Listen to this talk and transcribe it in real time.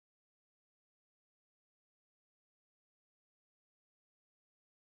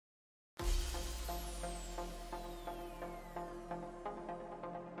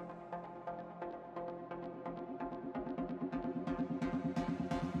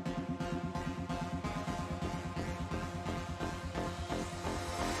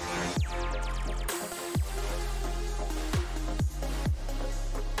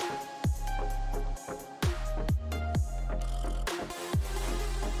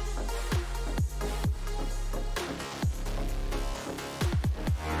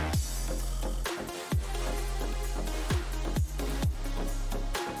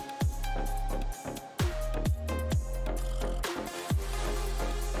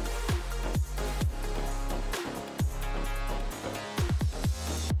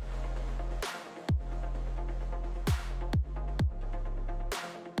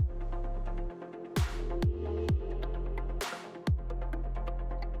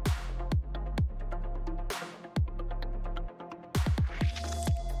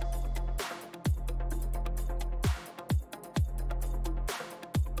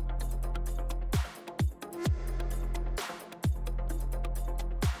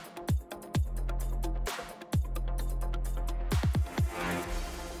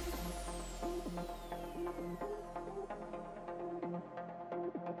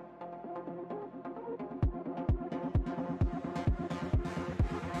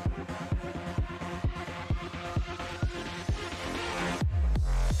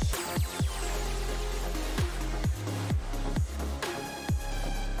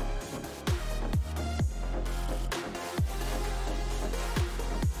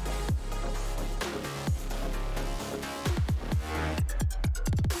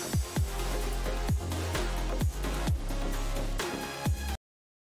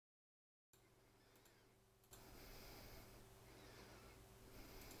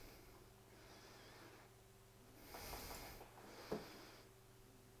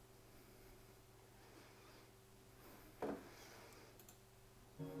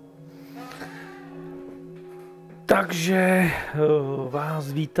Takže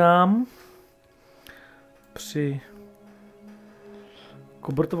vás vítám při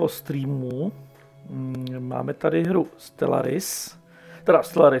Kubrtovo streamu. Máme tady hru Stellaris,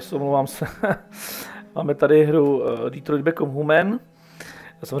 omlouvám se. Máme tady hru Detroit Become Human.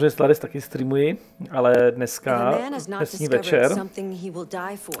 Samozřejmě Stellaris taky streamuji, ale dnesní večer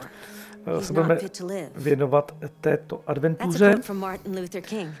se budeme věnovat této adventuře.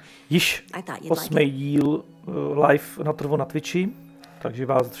 Již 8. díl live na Trovo na Twitchi, takže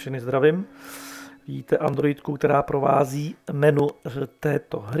vás všechny zdravím. Vidíte androidku, která provází menu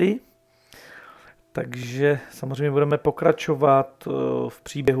této hry. Takže samozřejmě budeme pokračovat v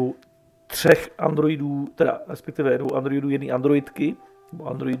příběhu 3 androidů, teda respektive 2 androidů, 1 androidky, nebo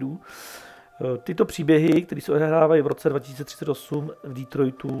androidů. Tyto příběhy, které se odehrávají v roce 2038 v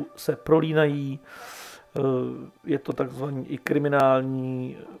Detroitu, se prolínají. Je to takzvaný i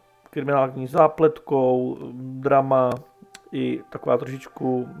kriminální zápletkou, drama, i taková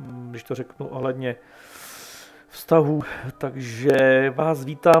trošičku, když to řeknu, ohledně vztahu. Takže vás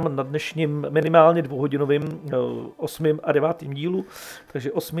vítám na dnešním minimálně 2hodinovým 8. a 9. dílu.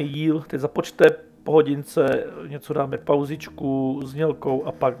 Takže 8. díl, teď započte po hodince, něco dáme pauzičku s Nělkou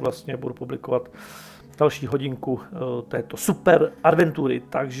a pak vlastně budu publikovat další hodinku této super adventury.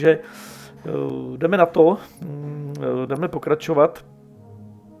 Takže jdeme na to, jdeme pokračovat.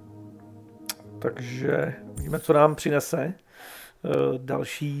 Takže vidíme, co nám přinese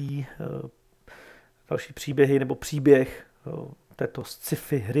další příběhy nebo příběh této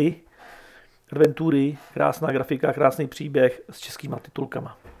sci-fi hry, adventury, krásná grafika, krásný příběh s českýma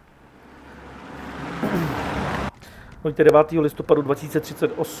titulkama. 9. listopadu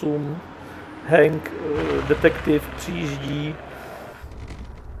 2038 Hank, detektiv, přijíždí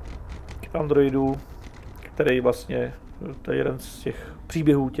k androidu, který vlastně, to je jeden z těch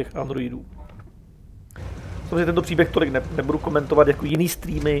příběhů těch androidů. Samozřejmě tento příběh tolik nebudu komentovat jako jiný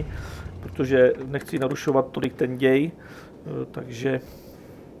streamy, protože nechci narušovat tolik ten děj, takže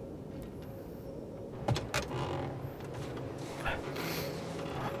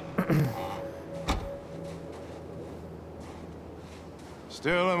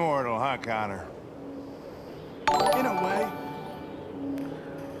Still immortal, huh, Connor? In a way.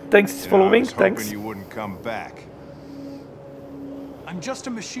 Thanks for following, thanks. You wouldn't come back. I'm just a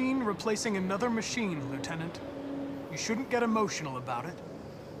machine replacing another machine, Lieutenant. You shouldn't get emotional about it.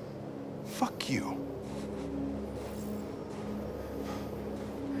 Fuck you.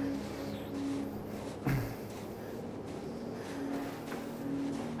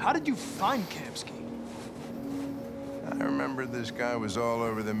 How did you find Kamsky? I remember this guy was all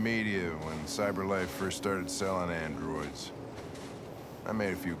over the media when CyberLife first started selling androids. I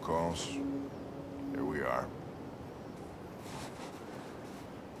made a few calls. Here we are.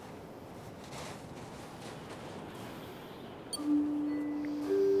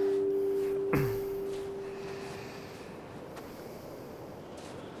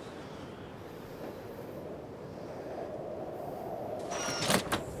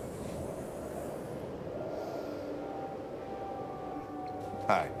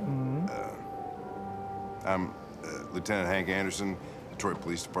 Hi. I'm Lieutenant Hank Anderson, Detroit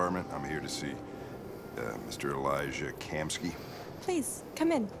Police Department. I'm here to see Mr. Elijah Kamsky. Please,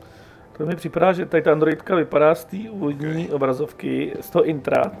 come in. To mi připadá, že tady ta androidka vypadá z té úvodní obrazovky, z toho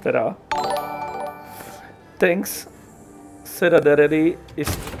intra, teda. Thanks, Sedaderedy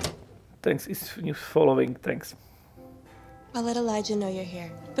is... Thanks is following, thanks. I'll let Elijah know you're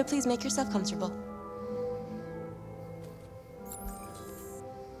here, but please make yourself comfortable.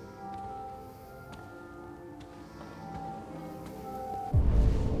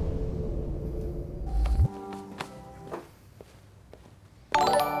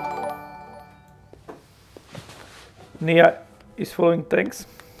 Nia is following, thanks.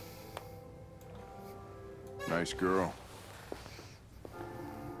 Nice girl.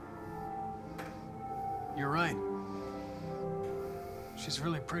 You're right. She's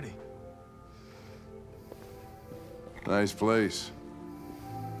really pretty. Nice place.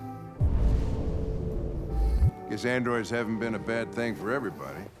 Guess androids haven't been a bad thing for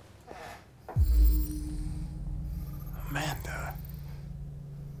everybody. Amanda.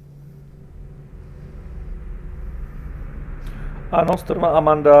 Ano, Storma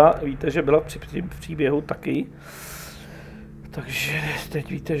Amanda, víte, že byla při příběhu taky. Takže teď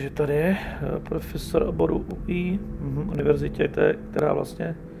víte, že tady je profesor oboru UI, univerzitě, která vlastně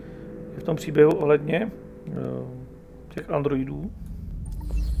je v tom příběhu ohledně těch androidů.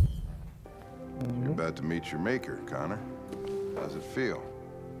 You're about to meet your maker, Connor. How's it feel?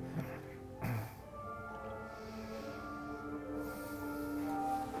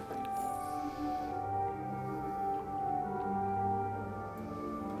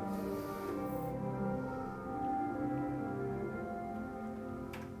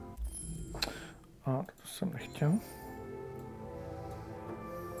 jsem nechtěl.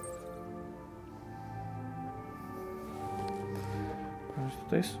 Takže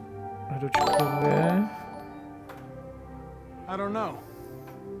to tady dočkuje. I don't know.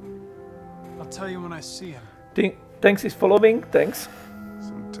 I'll tell you when I see him. Thanks is following, thanks.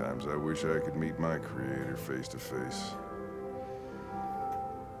 Sometimes I wish I could meet my creator face to face.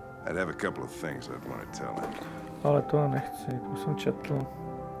 I'd have a couple of things I'd want to tell him. Ale to nechci, to jsem četl.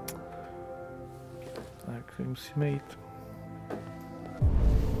 Tak, musíme jít.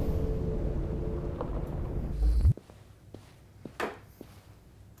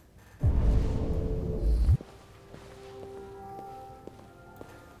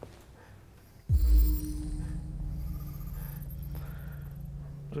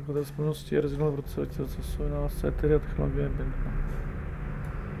 Zakladatel společnosti je rezignoval v roce 2018, tedy technologie Bentley.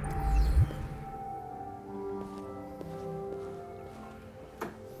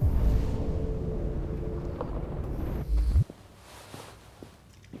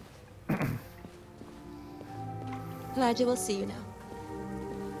 Elijah will see you now.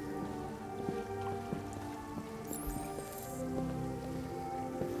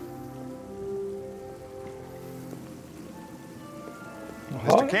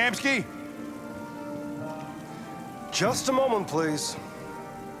 Mr. Kamsky? Just a moment, please.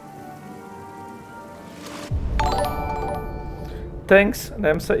 Thanks,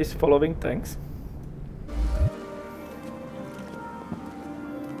 Nemsa is following, thanks.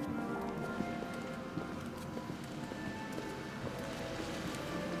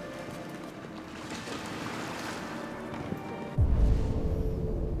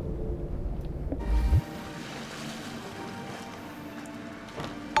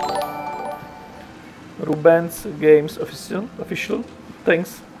 Ruben's Games official,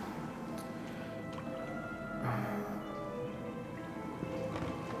 thanks.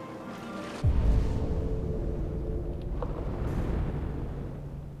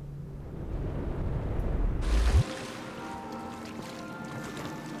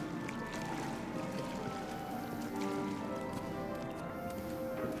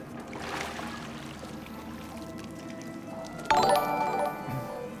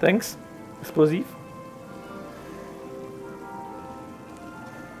 Thanks, explosive.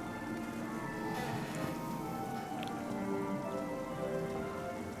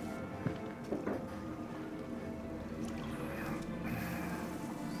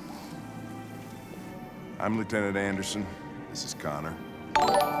 I'm Lieutenant Anderson. This is Connor.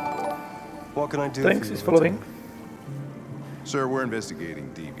 What can I do Thanks, for you, he's following. Sir, we're investigating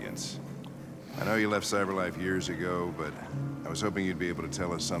deviants. I know you left CyberLife years ago, but I was hoping you'd be able to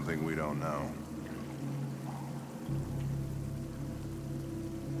tell us something we don't know.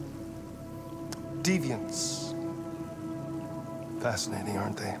 Deviants. Fascinating,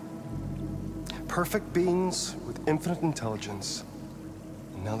 aren't they? Perfect beings with infinite intelligence.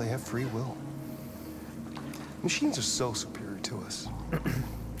 And now they have free will. Machines are so superior to us.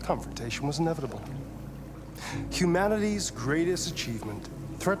 Confrontation was inevitable. Humanity's greatest achievement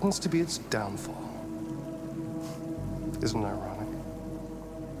threatens to be its downfall. Isn't it ironic?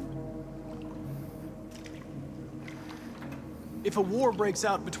 If a war breaks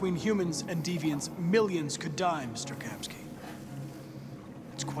out between humans and deviants, millions could die, Mr. Kamsky.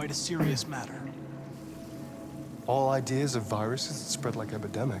 It's quite a serious matter. All ideas of viruses that spread like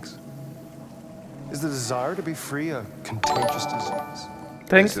epidemics. Is the desire to be free a contagious disease?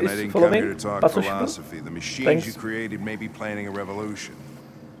 Thanks, Listen, I is didn't come following. here to talk Pasoshko. philosophy. The machines Thanks. you created may be planning a revolution.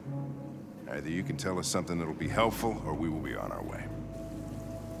 Either you can tell us something that'll be helpful, or we will be on our way.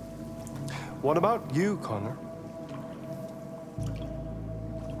 What about you, Connor?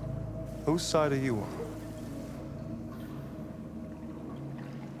 Whose side are you on?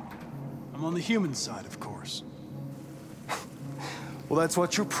 I'm on the human side, of course. Well, that's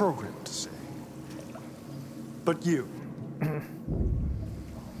what you're programmed to say. But you.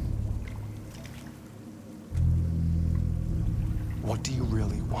 What do you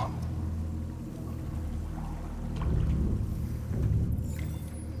really want?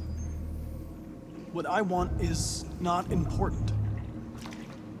 What I want is not important.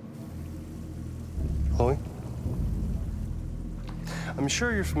 Chloe? I'm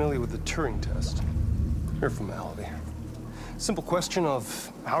sure you're familiar with the Turing test. Mere formality. Simple question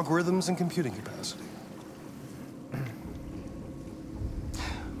of algorithms and computing capacity.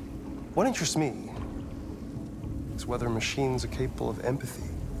 What interests me is whether machines are capable of empathy.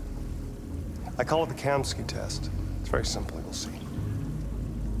 I call it the Kamsky test. It's very simple, you'll see.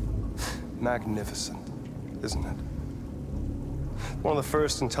 Magnificent, isn't it? One of the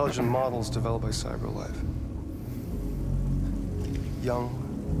first intelligent models developed by CyberLife. Young,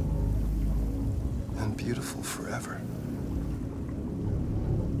 and beautiful forever.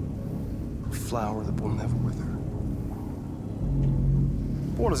 A flower that will never wither.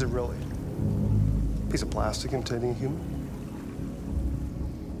 What is it really? A piece of plastic imitating a human?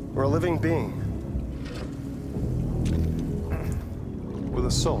 Or a living being? With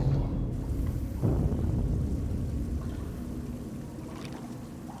a soul?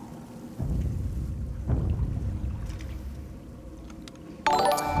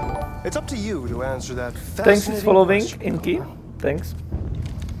 It's up to you to answer that fascinating Thanks is following, question. Inky. Thanks.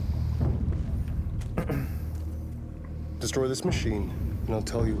 Destroy this machine, and I'll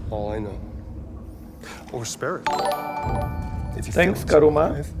tell you all I know. Or spare it. If you Thanks, feel it's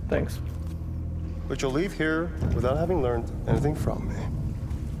Karuma. alive. Thanks. But you'll leave here without having learned anything from me.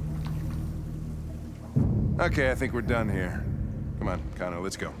 Okay, I think we're done here. Come on, Connor,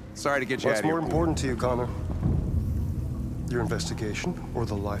 let's go. Sorry to get you out What's of here. more important to you, Connor? Your investigation or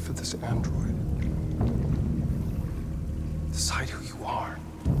the life of this android? Decide who you are.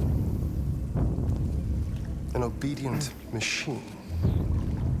 An obedient machine.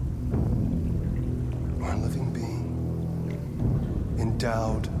 Or a living being.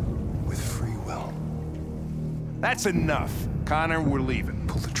 Endowed with free will. That's enough. Connor, we're leaving.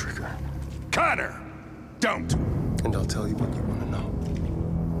 Pull the trigger. Connor! Don't! And I'll tell you what you want to know.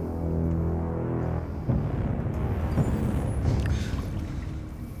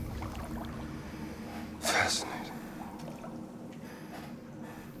 Fascinating.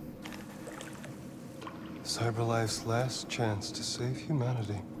 CyberLife's last chance to save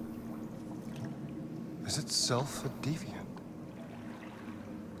humanity is itself a deviant.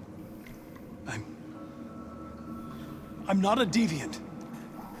 I'm not a deviant.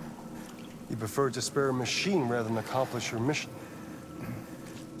 You preferred to spare a machine rather than accomplish your mission.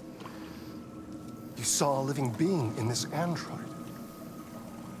 You saw a living being in this android.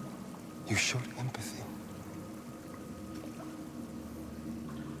 You showed empathy.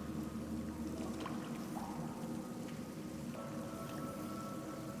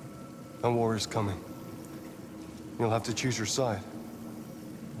 A war is coming. You'll have to choose your side.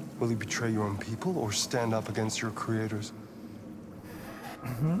 Will you betray your own people or stand up against your creators?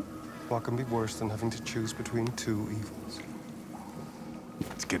 What can be worse than having to choose between two evils?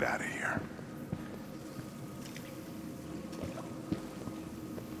 Let's get out of here.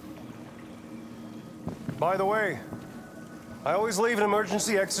 By the way, I always leave an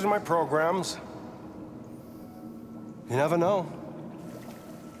emergency exit in my programs. You never know.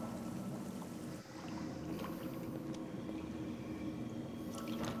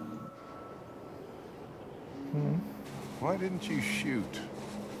 Why didn't you shoot?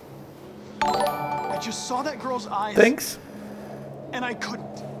 I just saw that girl's eyes. Thanks. And I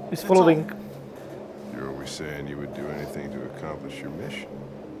couldn't. He's That's following. You're always saying you would do anything to accomplish your mission.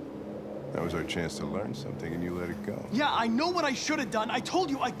 That was our chance to learn something, and you let it go. Yeah, I know what I should have done. I told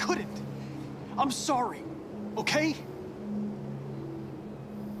you I couldn't. I'm sorry, okay?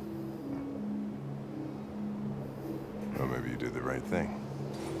 Well, maybe you did the right thing.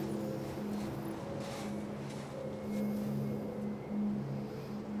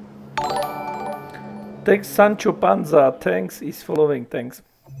 Thanks Sancho Panza, thanks is following, thanks.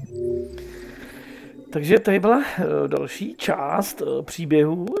 Takže tady byla další část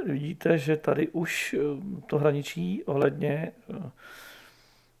příběhu. Vidíte, že tady už to hraničí ohledně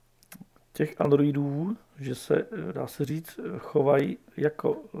těch androidů, že se, dá se říct, chovají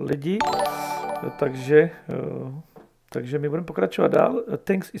jako lidi. Takže my budeme pokračovat dál.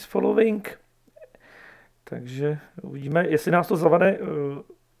 Thanks is following. Takže uvidíme, jestli nás to zavane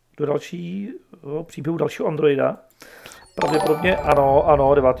do dalšího příběhu dalšího androida. Pravděpodobně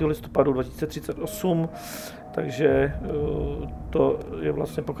ano, 9. listopadu 2038, takže to je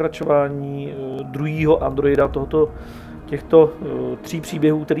vlastně pokračování druhého androida těchto tří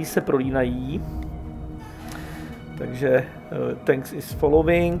příběhů, který se prolínají. Takže thanks is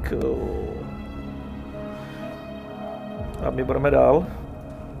following a my budeme dál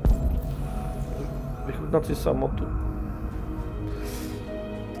vychutnat si samotu.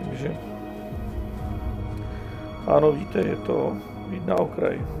 Takže ano, víte, je to jít na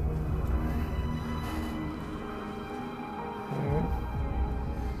okraj.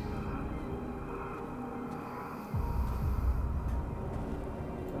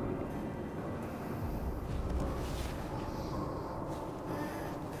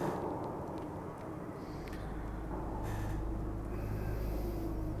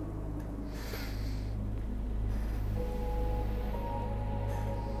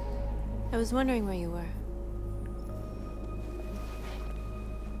 I was wondering where you were.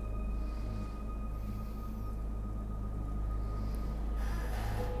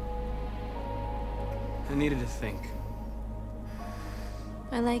 needed to think.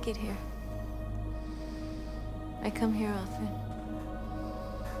 I like it here. I come here often.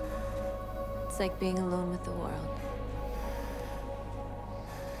 It's like being alone with the world.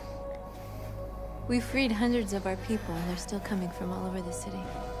 We freed hundreds of our people, and they're still coming from all over the city.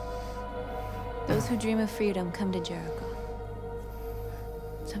 Those who dream of freedom come to Jericho.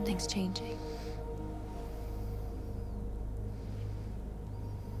 Something's changing.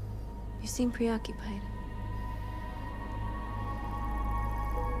 You seem preoccupied.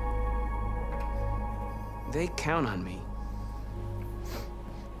 They count on me.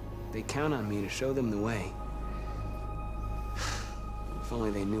 They count on me to show them the way. If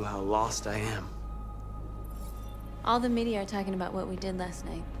only they knew how lost I am. All the media are talking about what we did last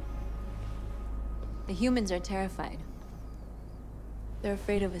night. The humans are terrified. They're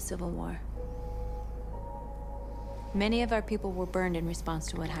afraid of a civil war. Many of our people were burned in response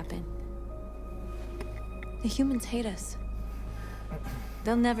to what happened. The humans hate us.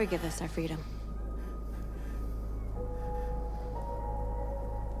 They'll never give us our freedom.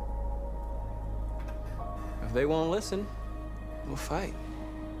 If they won't listen, we'll fight.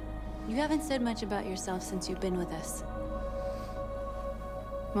 You haven't said much about yourself since you've been with us.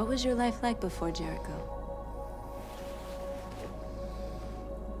 What was your life like before Jericho?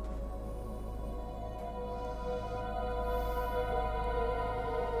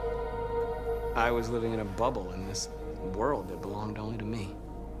 I was living in a bubble in this world that belonged only to me.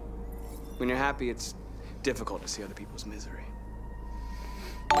 When you're happy, it's difficult to see other people's misery.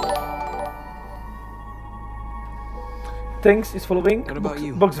 Thanks is following. What about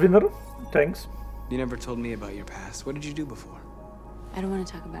you? Box winner. Thanks. You never told me about your past. What did you do before? I don't want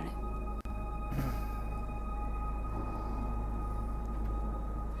to talk about it.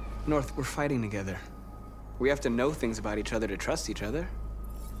 North, we're fighting together. We have to know things about each other to trust each other.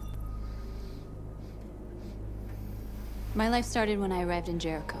 My life started when I arrived in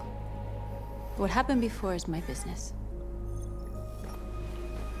Jericho. What happened before is my business.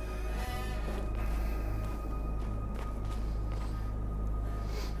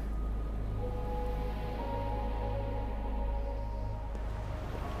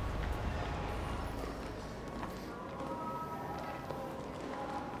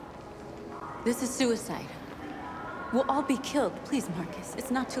 This is suicide. We'll all be killed. Please, Marcus. It's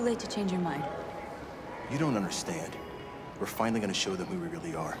not too late to change your mind. You don't understand. We're finally gonna show them who we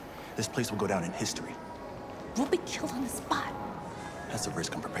really are. This place will go down in history. We'll be killed on the spot. That's the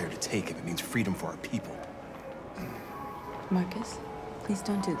risk I'm prepared to take if it means freedom for our people. Marcus, please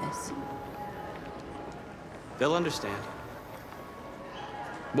don't do this. They'll understand.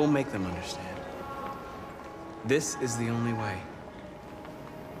 We'll make them understand. This is the only way.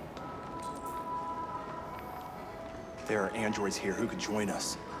 There are androids here who could join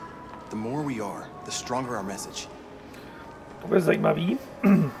us. The more we are, the stronger our message. To bude zajímavý.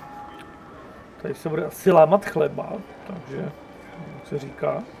 Tady se bude asi lámat chleba, takže jak se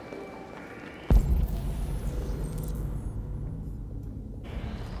říká.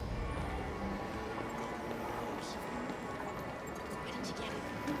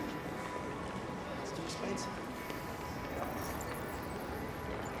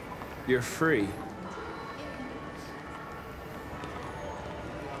 You're free.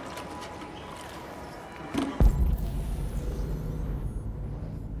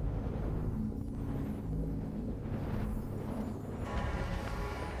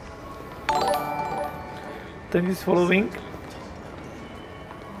 Ten is following.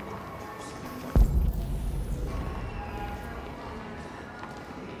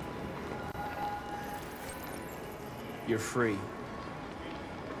 You're free.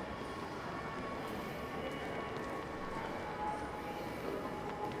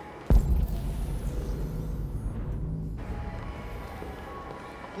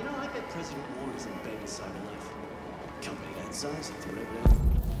 You know, I bet President Warren's in bed inside of life. Company that size, it's whatever they want.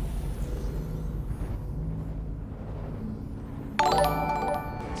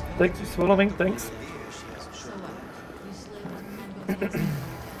 Thanks, is following, thanks.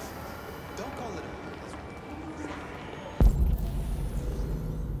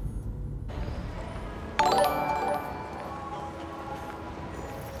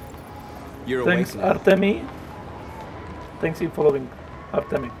 You're Thanks, Artemi. Thanks in following,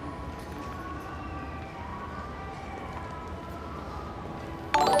 Artemi.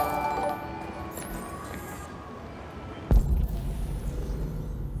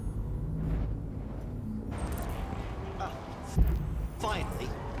 Finally.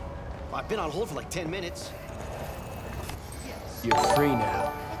 I've been on hold for like 10 minutes. You're free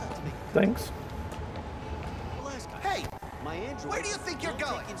now. Thanks. Hey, My android. Where do you think you're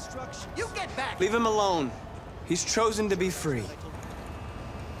going? You get back. Leave him alone. He's chosen to be free.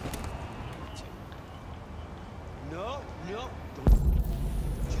 No, no.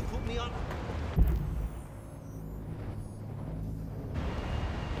 Don't you put me on.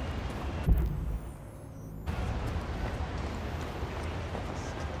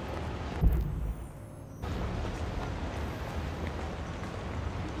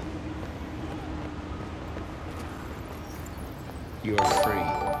 You are free.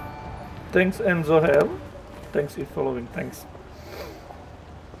 Thanks, Enzo Hell. Thanks for following. Thanks.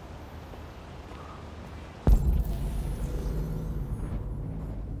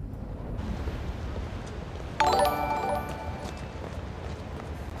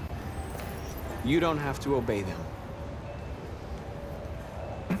 You don't have to obey them.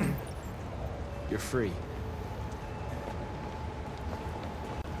 You're free.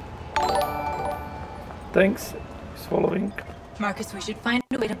 Thanks. He's following. Marcus, we should find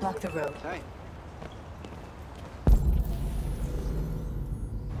a way to block the road. Hey.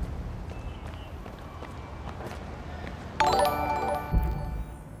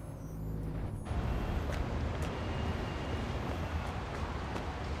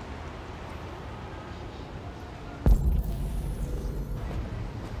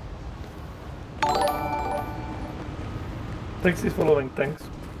 Thanks, he's following. Thanks.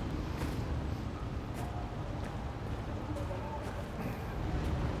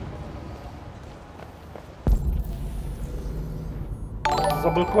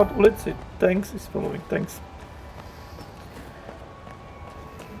 Zablokovat ulici. Thanks, he's following. Thanks.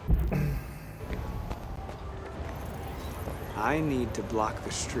 I need to block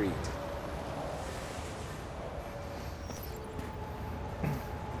the street.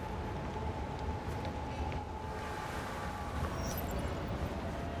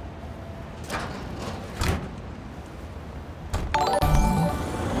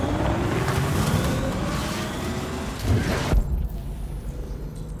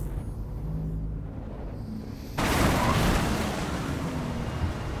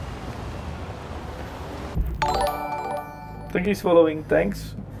 I think he's following.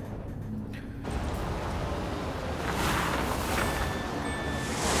 Thanks.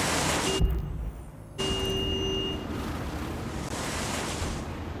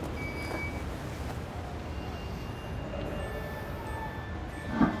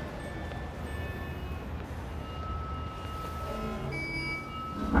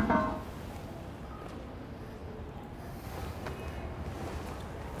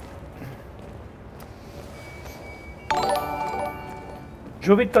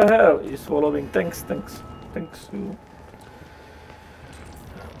 Jovita Hell is following. Thanks. Thanks you.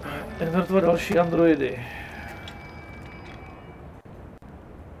 Invertovat další androidy.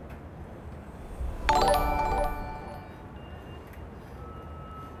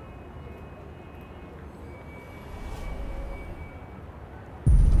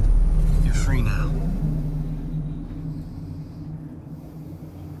 You're free now.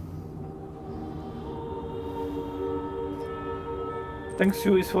 Thanks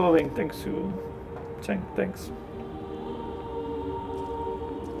you is following. Thanks you. Thanks.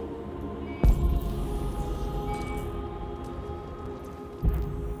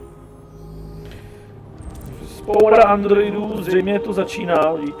 Spousta androidů, zřejmě to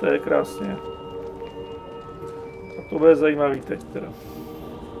začíná, vidíte, krásně. A to bude zajímavý teď teda.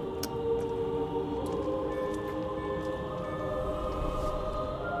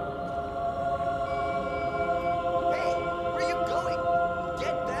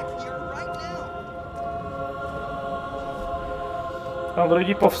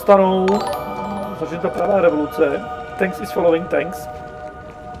 Androidi povstanou, začne ta pravá revoluce. Thanks is following, thanks.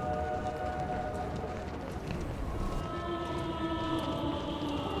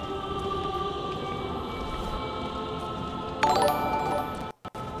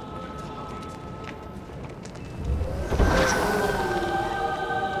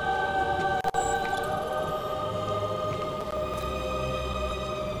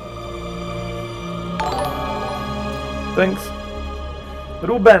 Thanks.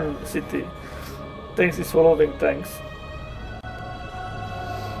 Ruben City. Thanks is following, thanks.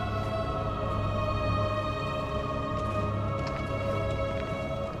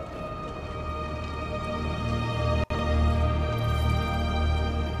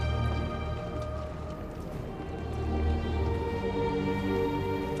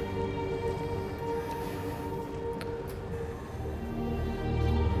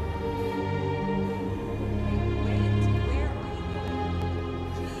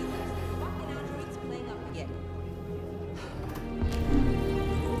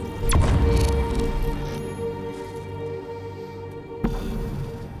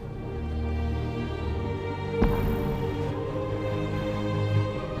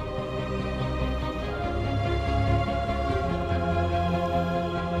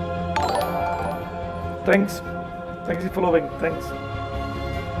 thanks. Thanks for following, thanks.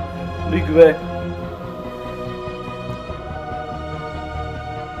 Ligue.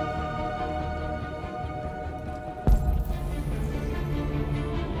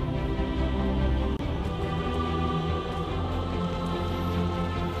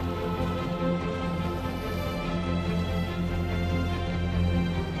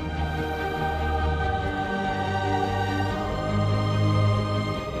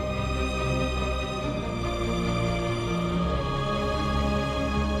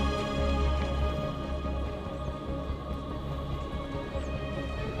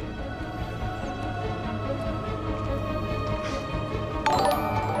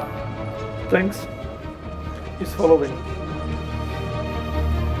 Thanks. He's following.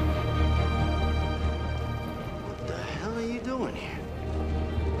 What the hell are you doing here?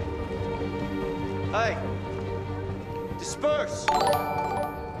 Hey! Disperse!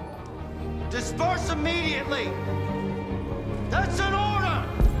 Disperse immediately! That's an order!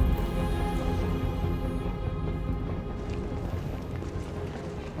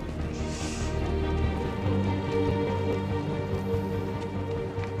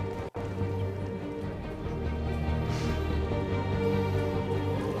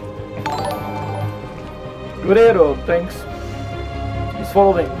 Guerrero, thanks. He's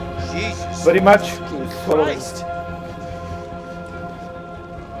following. Jesus. Very much. He's following. Christ.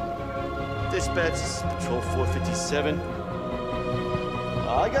 Dispatch, this is Patrol 457.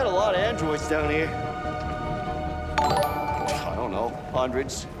 I got a lot of androids down here. I don't know,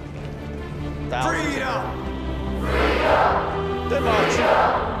 hundreds. Thousands. Freedom! They're marching.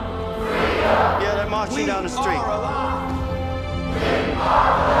 Yeah, they're marching down the street.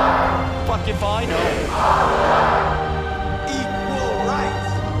 Fuck if I know. Equal rights.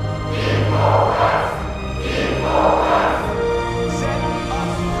 Equal rights. Equal rights. Set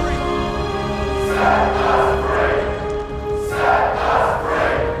us free. Set us free. Set us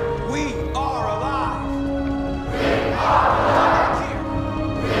free. We are alive. We are alive. Here.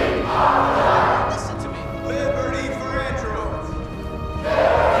 We are alive. Listen to me. Liberty for androids.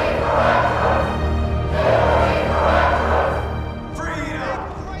 Liberty for androids. Liberty for androids. Freedom.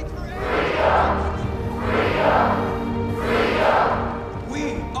 We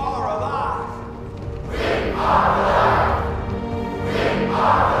are alive. We are alive. We are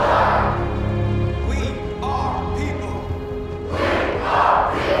alive. We are people. We are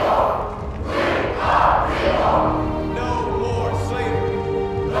people. We are people. No more slavery.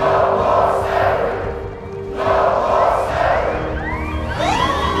 No more slavery. No more slavery.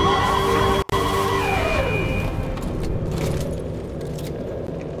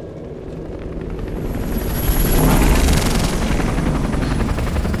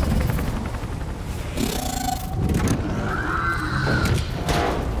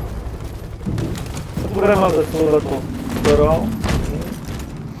 Budeme za tohleto. Dobro.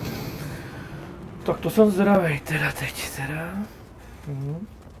 Tak to jsem zdravej teda teď teda.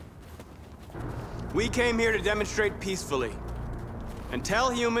 We came here to demonstrate peacefully and tell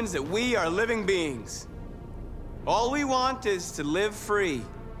humans that we are living beings. All we want is to live free.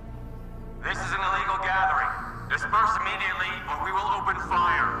 This is an illegal gathering. Disperse immediately or we will open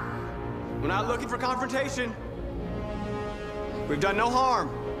fire. We're not looking for confrontation. We've done no harm.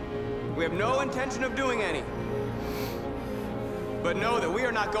 We have no intention of doing any. But know that we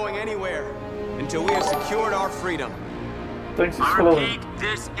are not going anywhere until we have secured our freedom. Thanks for I following. repeat,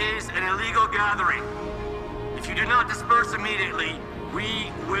 this is an illegal gathering. If you do not disperse immediately, we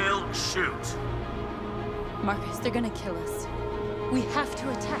will shoot. Marcus, they're gonna kill us. We have to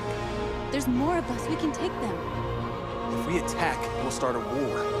attack. There's more of us. We can take them. If we attack, we'll start a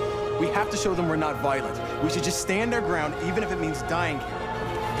war. We have to show them we're not violent. We should just stand our ground, even if it means dying here.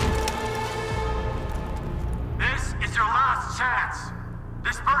 This is your last chance.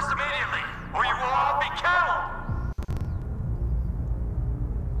 Disperse immediately, or you will all be killed.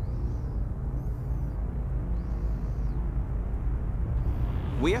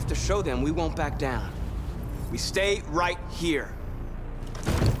 We have to show them we won't back down. We stay right here.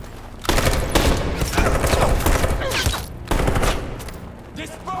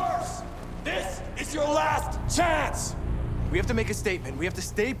 Disperse! This is your last chance! We have to make a statement. We have to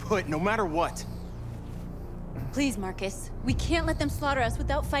stay put no matter what. Please, Marcus. We can't let them slaughter us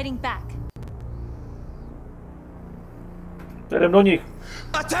without fighting back. Jdem do nich.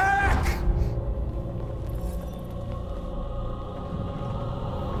 Attack!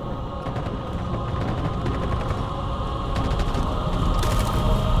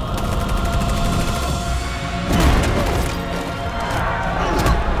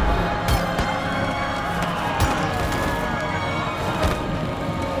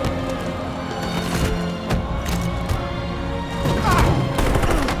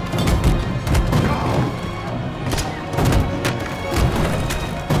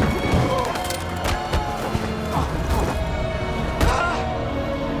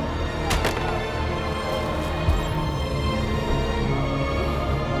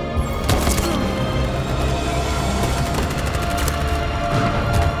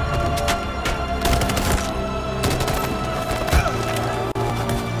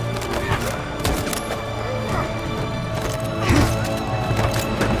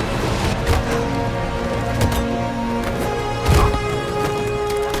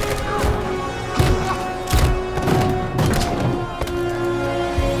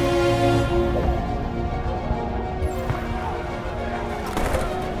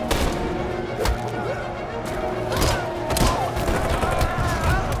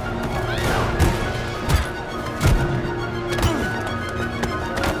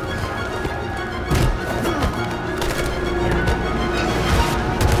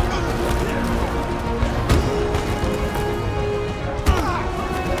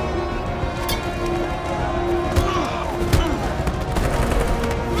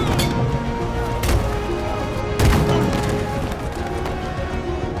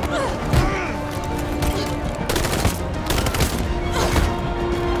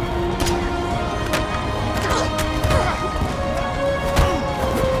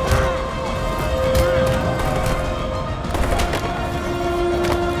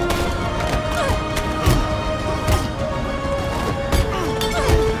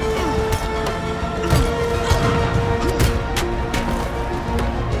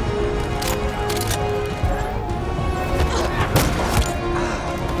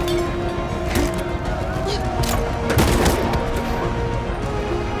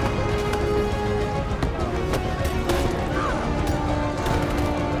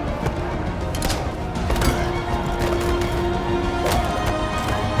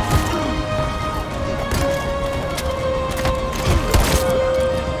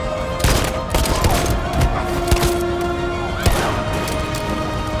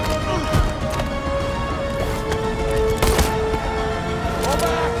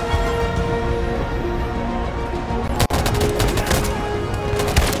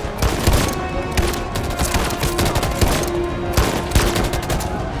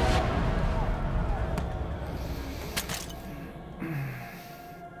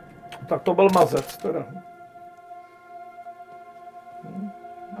 Tak to byl mazec teda.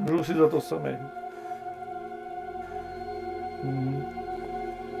 Můžu si za to sami.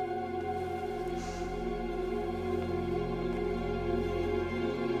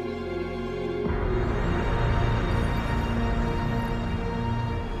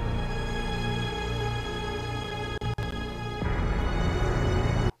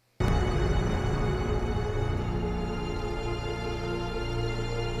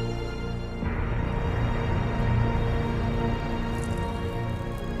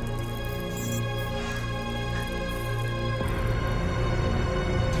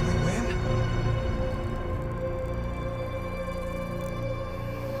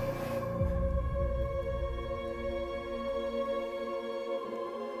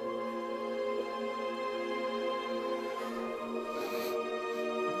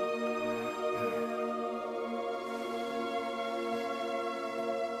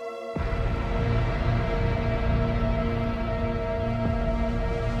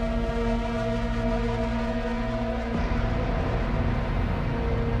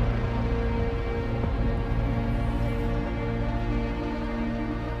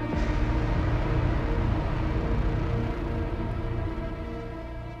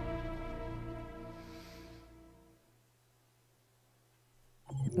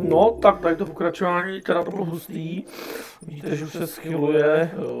 No, tak tady to pokračování, teda to bylo hustý. Vidíte, že už se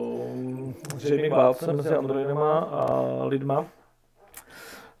schyluje zřejmě válce mezi androidema a lidma.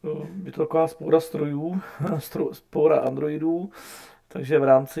 Je to taková spoura strojů, spoura androidů, takže v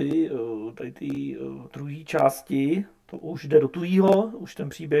rámci tady té druhé části to už jde do tuhýho, už ten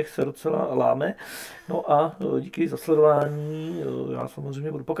příběh se docela láme. No a díky za sledování, já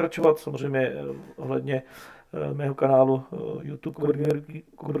samozřejmě budu pokračovat, samozřejmě ohledně mého kanálu YouTube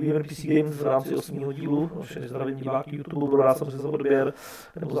Kubrtovo PC Games v rámci 8. dílu. Všechny zdravím diváky YouTube, budu rád samozřejmě za odběr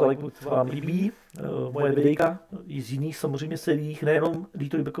nebo za like, pokud se vám líbí. Moje videjka i z jiných samozřejmě seriích, nejenom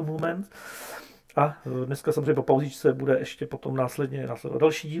Detroit Become Moment. A dneska samozřejmě po pauzičce bude ještě potom následovat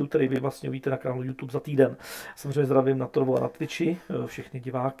další díl, který vy vlastně uvidíte na kanálu YouTube za týden. Samozřejmě zdravím na Trovo a na Twitchi všechny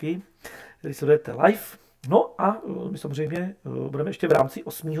diváky, kteří sledujete live. No a my samozřejmě budeme ještě v rámci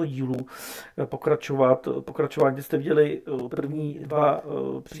 8. dílu pokračování, kde jste viděli první dva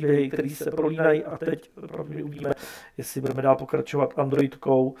příběhy, které se prolínají a teď pravděpodobně uvidíme, jestli budeme dál pokračovat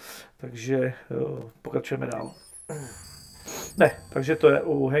androidkou, takže pokračujeme dál. Ne, takže to je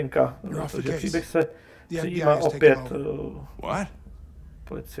u Hanka, takže příběh se přijímá opět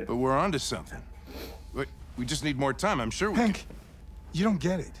policie. But we're onto something. We just need more time, I'm sure we Hank, you don't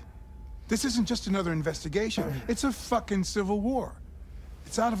get it. This isn't just another investigation. It's a fucking civil war.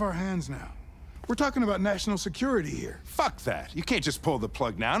 It's out of our hands now. We're talking about national security here. Fuck that. You can't just pull the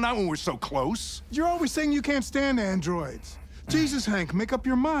plug now, not when we're so close. You're always saying you can't stand androids. Jesus, Hank, make up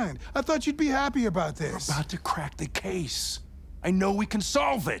your mind. I thought you'd be happy about this. We're about to crack the case. I know we can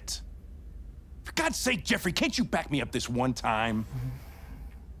solve it. For God's sake, Jeffrey, can't you back me up this one time?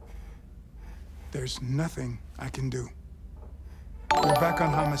 There's nothing I can do. We're back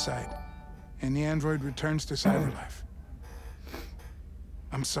on homicide, and the android returns to cyberlife.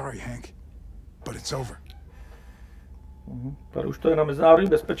 I'm sorry, Hank, but it's over. Tady už to je na mezinárodní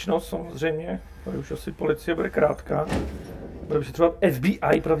bezpečnost, samozřejmě. Tady už asi policie bude krátká. Bude vyšetřovat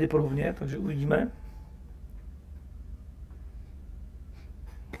FBI pravděpodobně, takže uvidíme.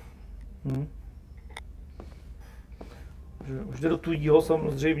 Už jde do tujího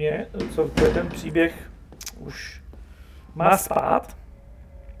samozřejmě, co ten příběh už má spát.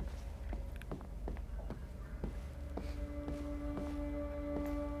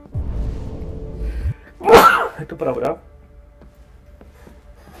 Je to pravda.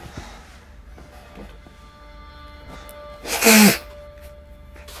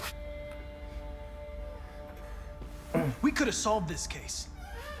 We could have solved this case.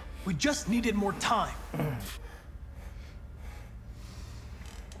 We just needed more time.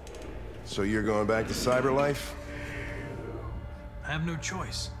 So you're going back to cyberlife? I have no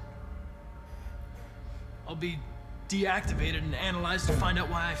choice. I'll be deactivated and analyzed to find out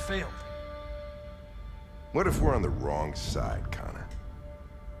why I failed. What if we're on the wrong side, Connor?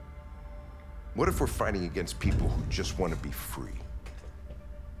 What if we're fighting against people who just want to be free?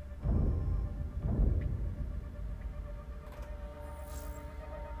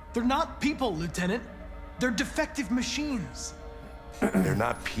 They're not people, Lieutenant. They're defective machines. They're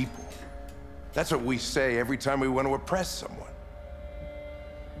not people. That's what we say every time we want to oppress someone.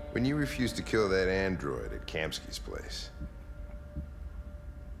 When you refused to kill that android at Kamsky's place,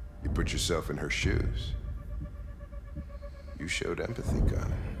 you put yourself in her shoes. You showed empathy,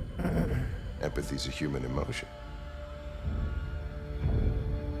 Connor. Empathy's a human emotion.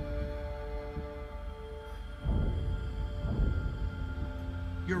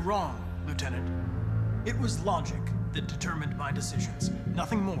 wrong, Lieutenant. It was logic that determined my decisions,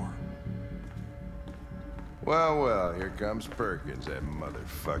 nothing more. Well, well, here comes Perkins, that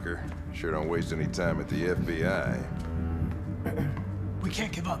motherfucker. Sure don't waste any time at the FBI. We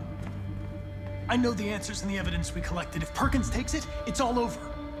can't give up. I know the answers and the evidence we collected. If Perkins takes it, it's all over.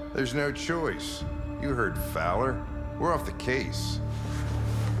 There's no choice. You heard Fowler. We're off the case.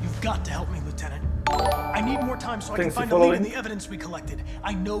 You've got to help me, Lieutenant. I need more time so I can find a lead in the evidence we collected.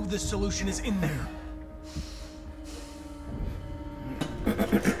 I know the solution is in there.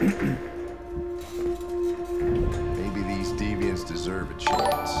 Maybe these deviants deserve a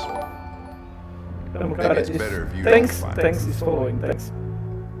chance. Maybe it's better if you don't find it. Thanks is following, thanks.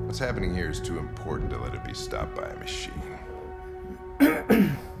 What's happening here is too important to let it be stopped by a machine.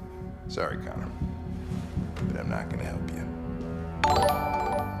 Sorry, Connor, but I'm not gonna help you.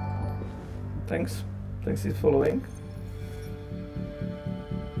 Thanks is following.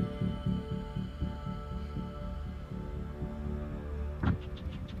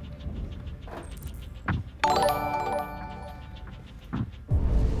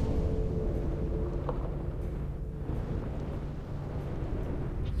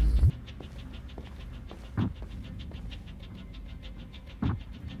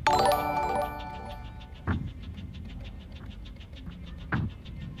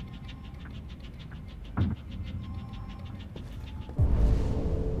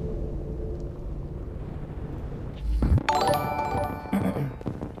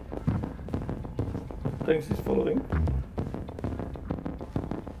 Thanks is following.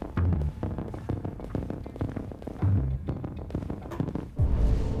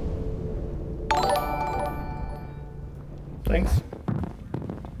 Thanks.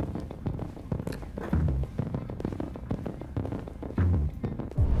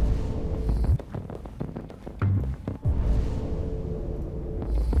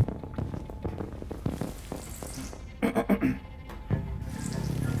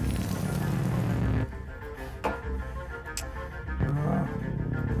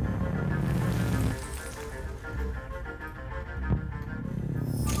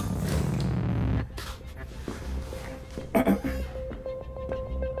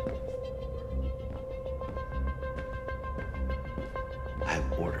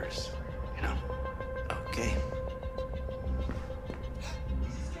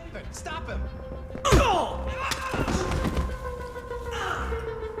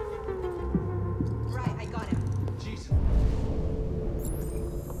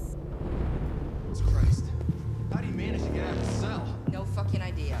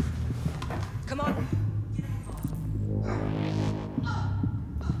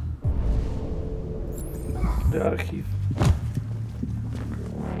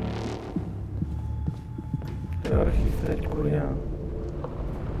 Archiv teď kurňa.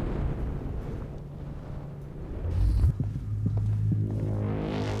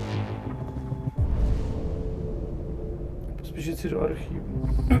 Pospíšit si do archivu.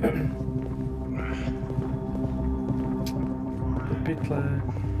 Do pytle.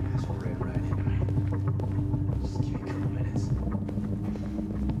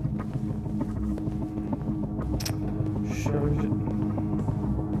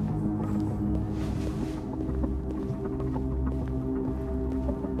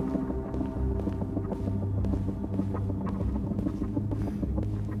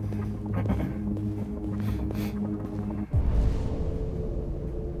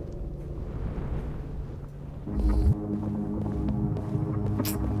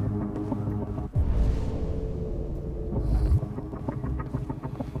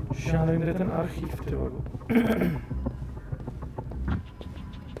 Já nevím, kde je ten archiv, ty vole.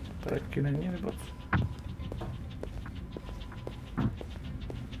 Taky není, nebo co?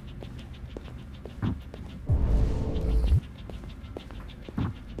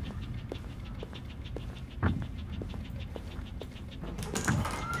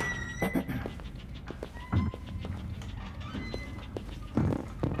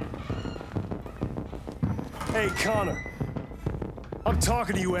 Hey, Connor. I'm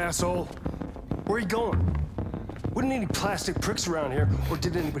talking to you, asshole. Where are you going? Wouldn't any plastic pricks around here, or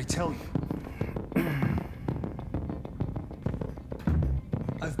did anybody tell you?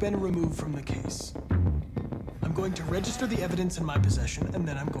 I've been removed from the case. I'm going to register the evidence in my possession, and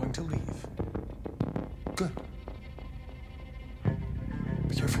then I'm going to leave. Good.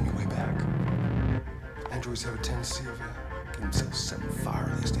 Be careful on your way back. Androids have a tendency of getting themselves set on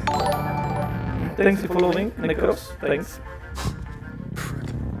fire these days. Thanks for following, Nikos. Thanks.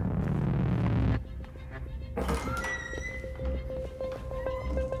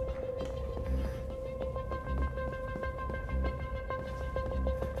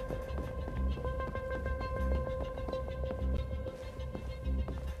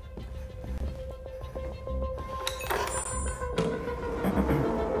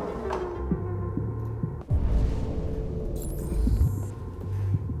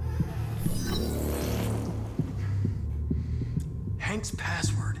 Hank's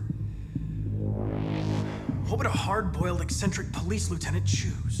password. What would a hard-boiled, eccentric police lieutenant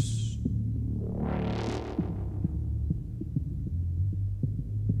choose?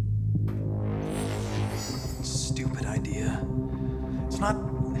 Stupid idea. It's not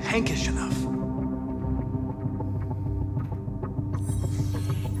Hankish enough.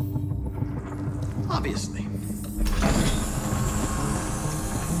 Obviously.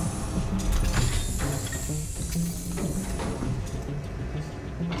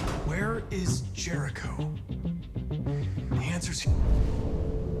 Where is Jericho? The answer's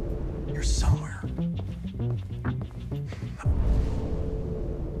here somewhere.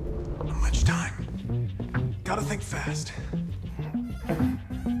 Not much time. Gotta think fast.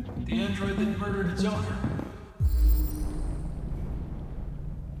 The android that murdered its owner.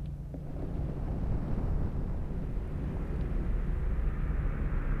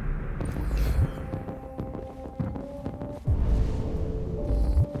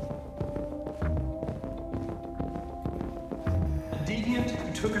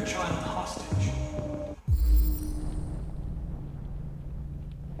 Took a child hostage.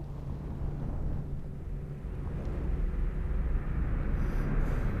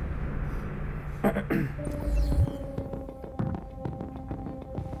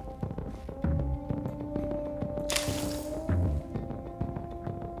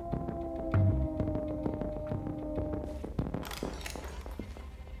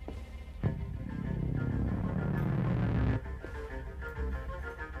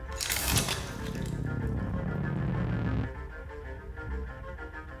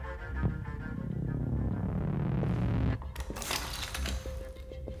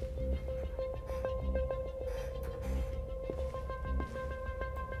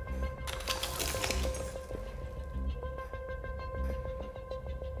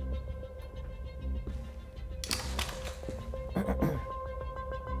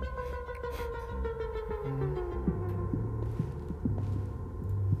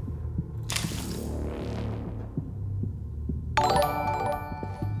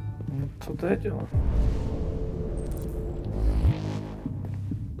 Co teď, jo?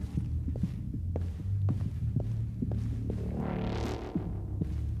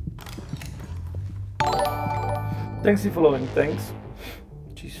 Thanks for following, thanks.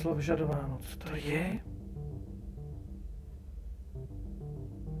 Číslo vyžadováno, co to je?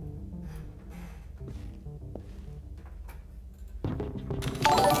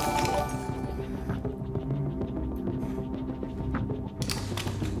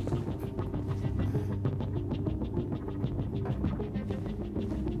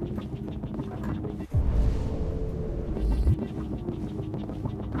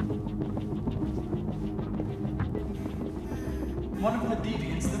 One of the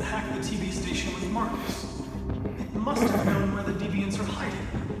deviants that hacked the TV station with Marcus. It must have known where the deviants are hiding.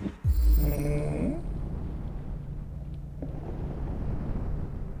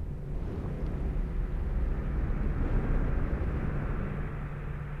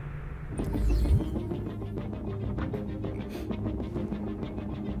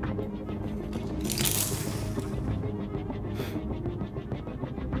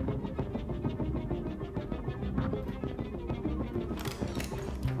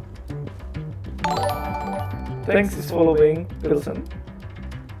 Thanks is following, Wilson.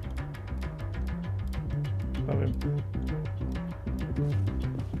 Nevím.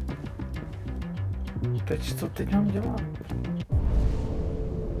 Teď co teď mám dělat?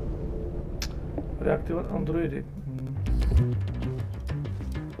 Reaktivovat androidy.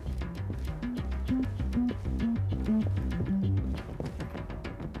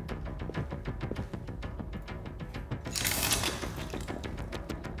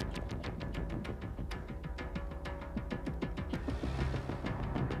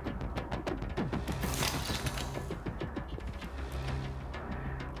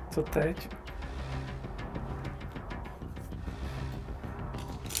 Co teď?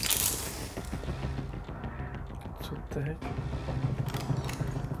 Co teď?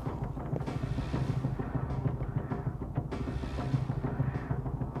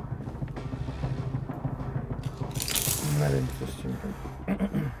 Nevím, co s tím.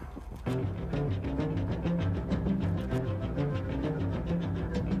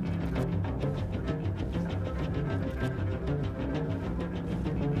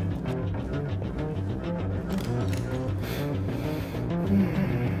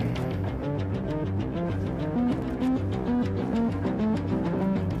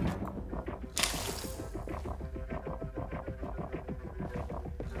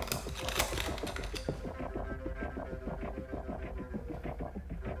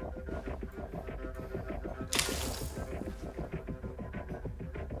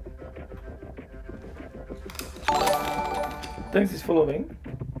 Thanks is following.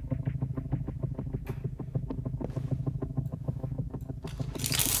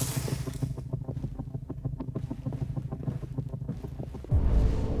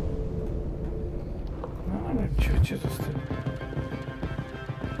 No, nevím, čověče, zase.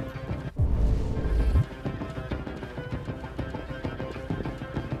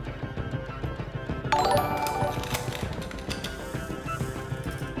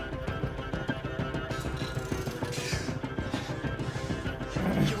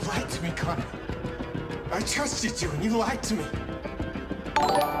 I trusted you and you lied to me.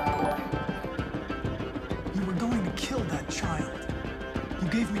 You were going to kill that child. You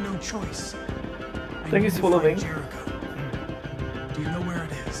gave me no choice. I think he's following. Jericho. Do you know where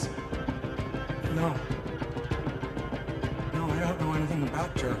it is? No. No, I don't know anything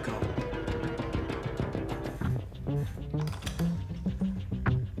about Jericho.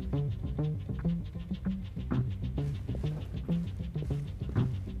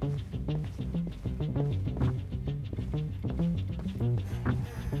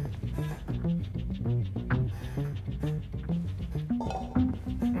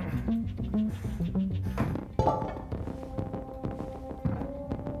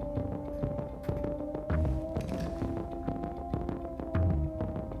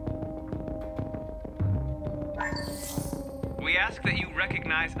 We ask that you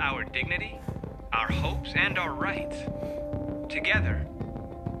recognize our dignity, our hopes, and our rights. Together,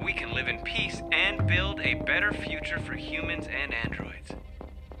 we can live in peace and build a better future for humans and androids.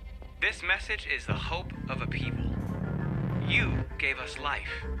 This message is the hope of a people. You gave us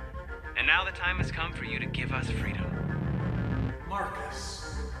life, and now the time has come for you to give us freedom.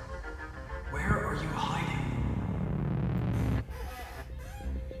 Marcus, where are you hiding?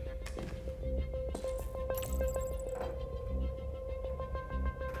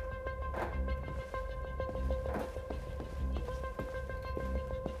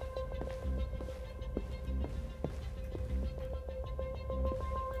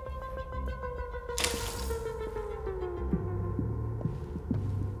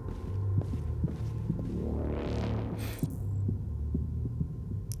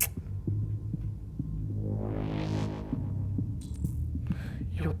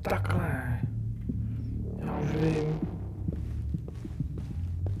 Jo, takhle. Já už vím.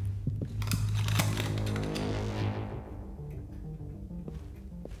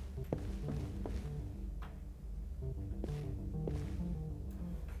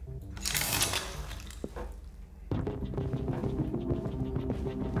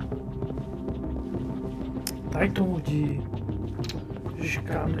 Tady to hodí. Ježiš,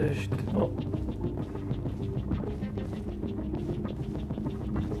 kam jdeš? No.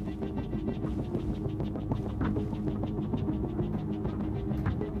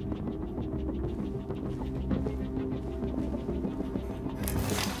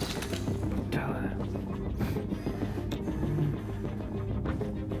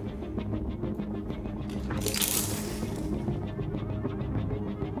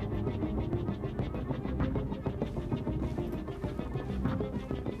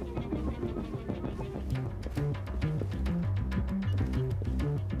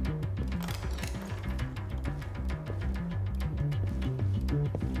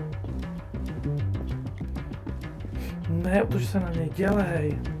 Ne, otoč se na něj,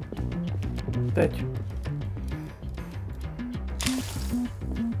 dělej. Teď.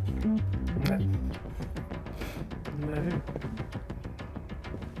 Ne. Nevím.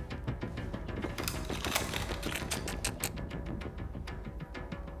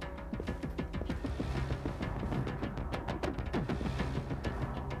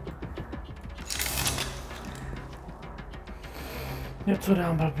 Něco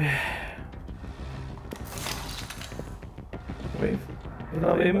dám blbě.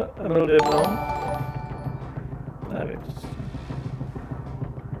 Zdravím, Emerald 1. Nevím.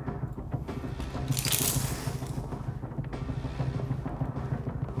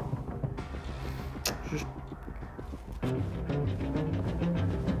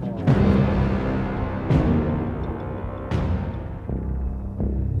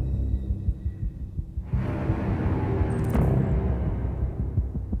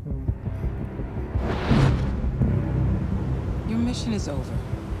 Is over.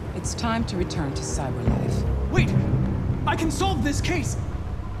 It's time to return to cyberlife. Wait! I can solve this case!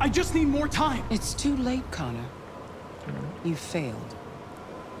 I just need more time! It's too late, Connor. You failed.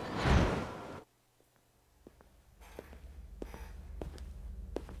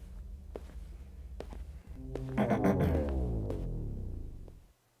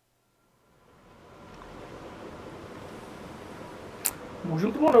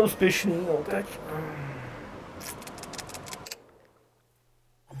 Můžu to bylo neúspěšný, no teď.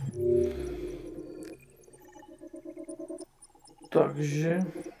 Takže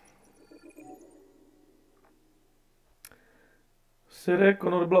série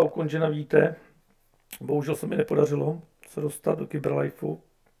Connor byla ukončena, víte. Bohužel se mi nepodařilo se dostat do Kubrtova.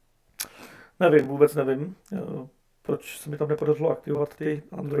 Nevím, vůbec nevím, proč se mi tam nepodařilo aktivovat ty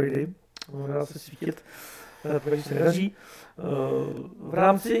androidy. Dá se svítit, protože se nedaří. V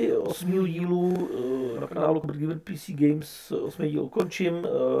rámci 8. dílu na kanálu Kubrtovo PC Games 8. díl končím.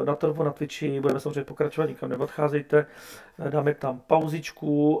 Na Trovo na Twitchi budeme samozřejmě pokračovat, nikam neodcházejte. Dáme tam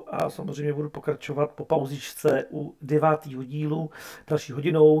pauzičku a samozřejmě budu pokračovat po pauzičce u 9. dílu, další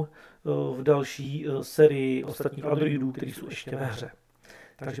hodinou v další sérii ostatních androidů, kteří jsou ještě ve hře.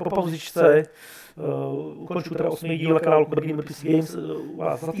 Takže po pauzičce ukončuji teda 8. díl na kanálu Kubrtovo PC Games u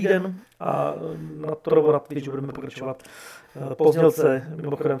vás za týden a na Trovo na Twitch budeme pokračovat po znělce.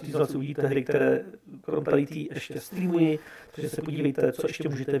 Mimochodem v té znělce uvidíte hry, které krom tady tý ještě streamuji, takže se podívejte, co ještě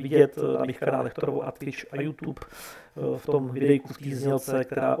můžete vidět na mých kanálech Trovo a Twitch a YouTube v tom videjku v té znělce,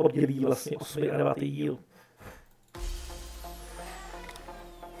 která oddělí vlastně 8. a 9. díl.